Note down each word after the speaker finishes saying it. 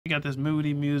got this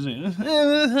moody music. I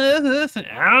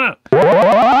don't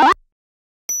know.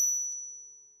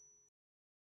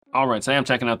 All right, say I'm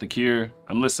checking out The Cure.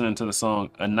 I'm listening to the song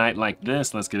A Night Like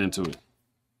This. Let's get into it.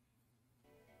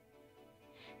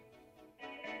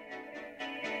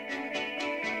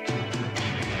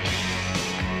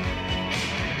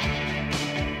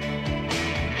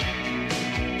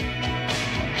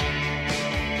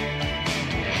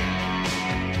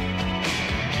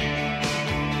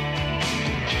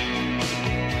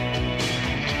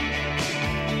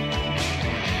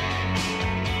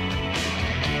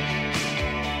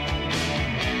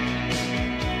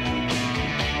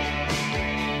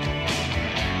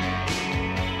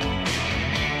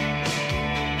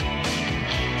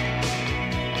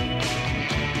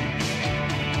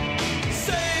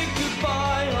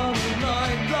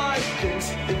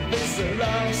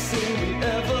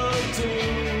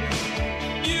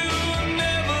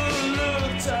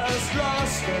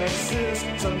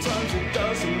 Sometimes it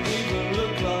doesn't even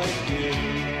look like you.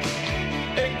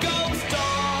 It goes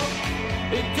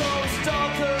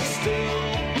darker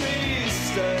still, please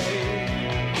stay.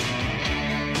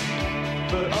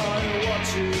 But I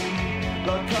watch you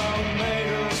like I'm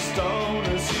made of stone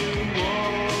as you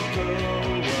walk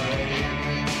away.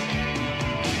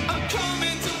 I'm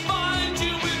coming to find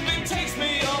you if it takes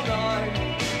me all night,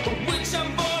 but which I'm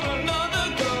for another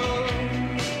girl.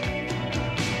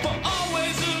 For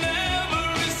always and ever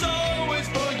is always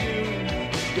for you.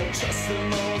 You're just the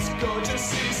most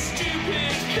gorgeously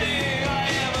stupid thing I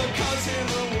ever caught in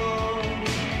the world.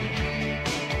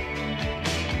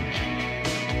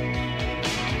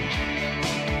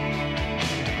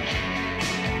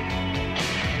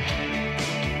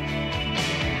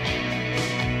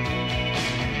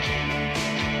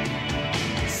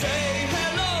 Say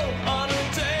hello on a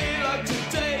day like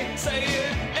today. Say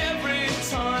it every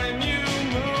time you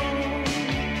move.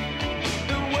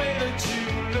 The way that you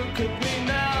look at me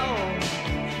now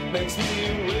makes me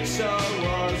wish I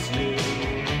was you.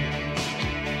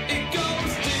 It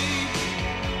goes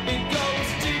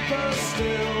deeper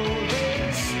still,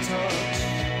 this touch.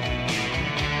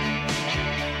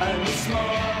 And the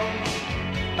smile,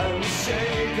 and the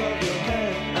shake of your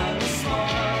head, and the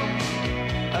smile,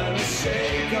 and the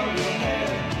shake of your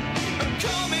head. I'm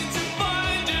coming to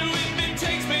find you if it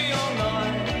takes me all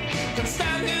night. Can't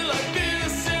stand here like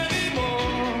this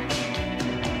anymore.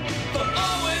 For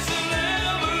always and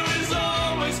ever is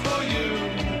always for you.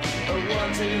 I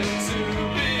wanted to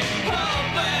be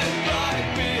perfect like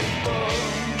before.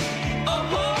 Oh,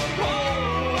 oh, oh,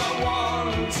 I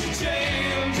want to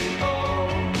change it all.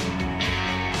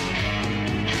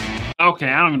 Okay,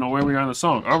 I don't even know where we are in the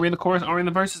song. Are we in the chorus? Are we in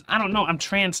the verses? I don't know. I'm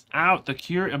tranced out. The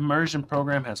Cure immersion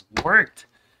program has worked.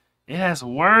 It has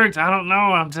worked. I don't know.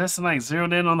 I'm just like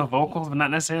zeroed in on the vocals, but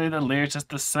not necessarily the lyrics, just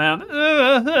the sound.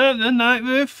 The night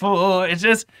before. He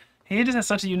just has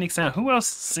such a unique sound. Who else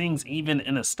sings even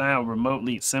in a style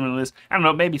remotely similar to this? I don't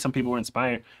know. Maybe some people were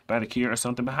inspired by The Cure or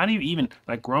something, but how do you even,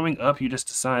 like growing up, you just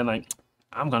decide like,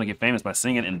 I'm going to get famous by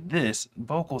singing in this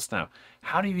vocal style.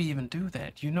 How do you even do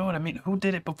that? You know what I mean? Who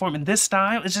did it before in this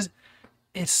style? It's just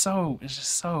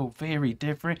so very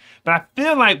different. But I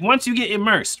feel like once you get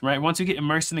immersed, right? Once you get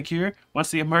immersed in The Cure, once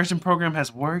the immersion program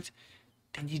has worked,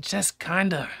 then you just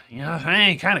kind of, you know what I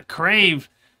mean? Kind of crave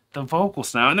the vocal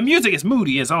style. And the music is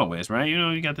moody as always, right? You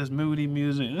know, you got this moody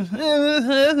music.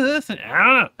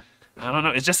 I don't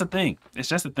know. It's just a thing. It's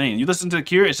just a thing. You listen to The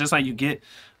Cure, it's just like you get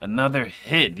another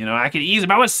hit. You know, I could easily,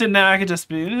 if I was sitting there, I could just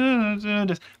be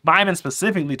just vibing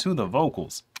specifically to the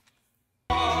vocals.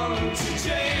 Want to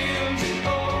change it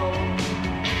all.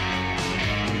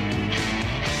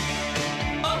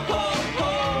 Oh, oh,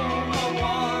 oh, I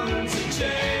want to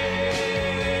change.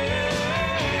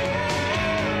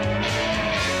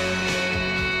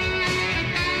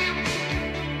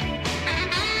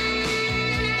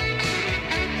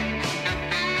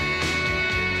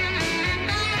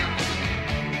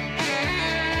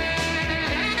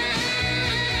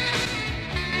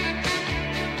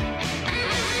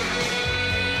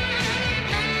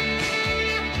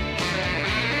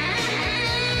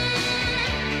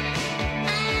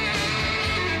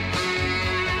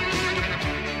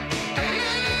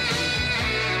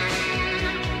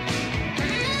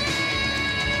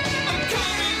 I'm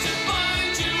coming to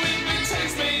find you if it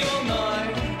takes me all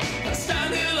night. Can't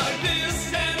stand here like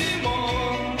this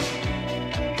anymore.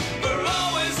 For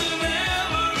always and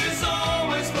ever is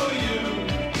always for you.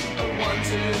 I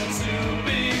wanted to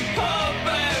be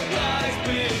perfect like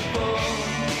before.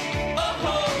 Oh,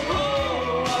 oh,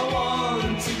 oh, I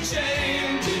want to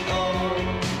change it all.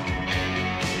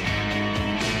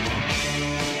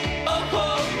 Oh,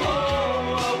 oh, oh,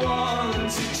 I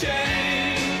want to change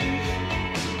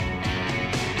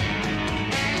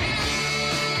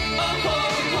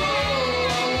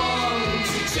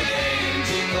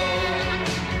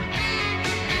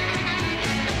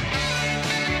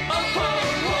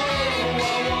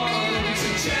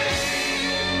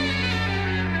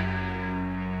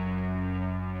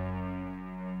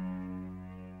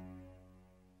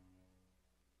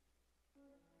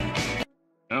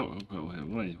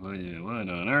What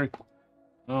on earth?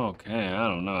 Okay, I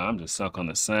don't know. I'm just stuck on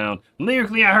the sound.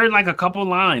 Lyrically, I heard like a couple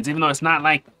lines, even though it's not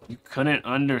like you couldn't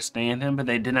understand him, but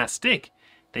they did not stick.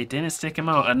 They didn't stick him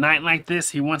out. A night like this,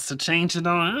 he wants to change it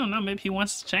on. I don't know, maybe he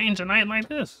wants to change a night like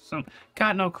this. So,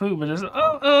 got no clue, but it's,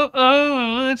 I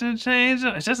want to change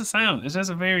it. It's just a sound. It's just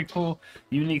a very cool,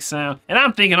 unique sound. And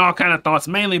I'm thinking all kind of thoughts,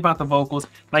 mainly about the vocals.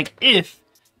 Like, if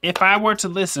I were to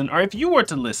listen, or if you were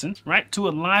to listen, right, to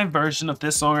a live version of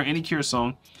this song or any Cure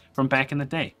song from back in the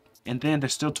day, and then they're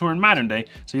still touring modern day,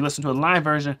 so you listen to a live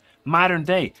version, modern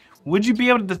day, would you be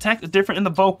able to detect the difference in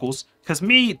the vocals? Because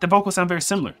the vocals sound very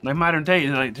similar. Like modern day,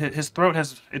 like his throat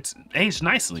it's aged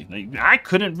nicely. Like, I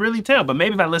couldn't really tell, but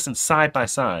maybe if I listened side by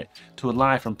side to a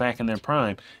live from back in their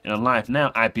prime and a live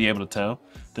now, I'd be able to tell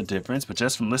the difference. But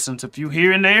just from listening to a few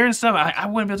here and there and stuff, I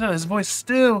wouldn't be able to tell. His voice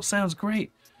still sounds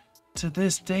great to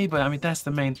this day, but I mean, that's the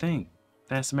main thing.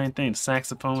 That's the main thing. The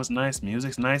saxophone was nice,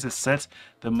 music's nice, it sets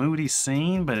the moody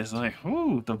scene, but it's like,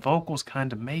 ooh, the vocals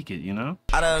kind of make it, you know?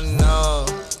 I don't know.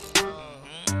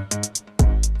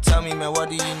 Tell me, man, what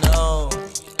do you know?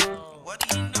 What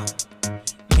do you know?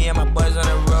 Me and my boys on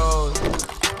the road.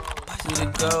 We to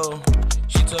go.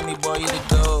 She told me, boy, you to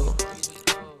go.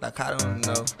 Like, I don't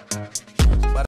know.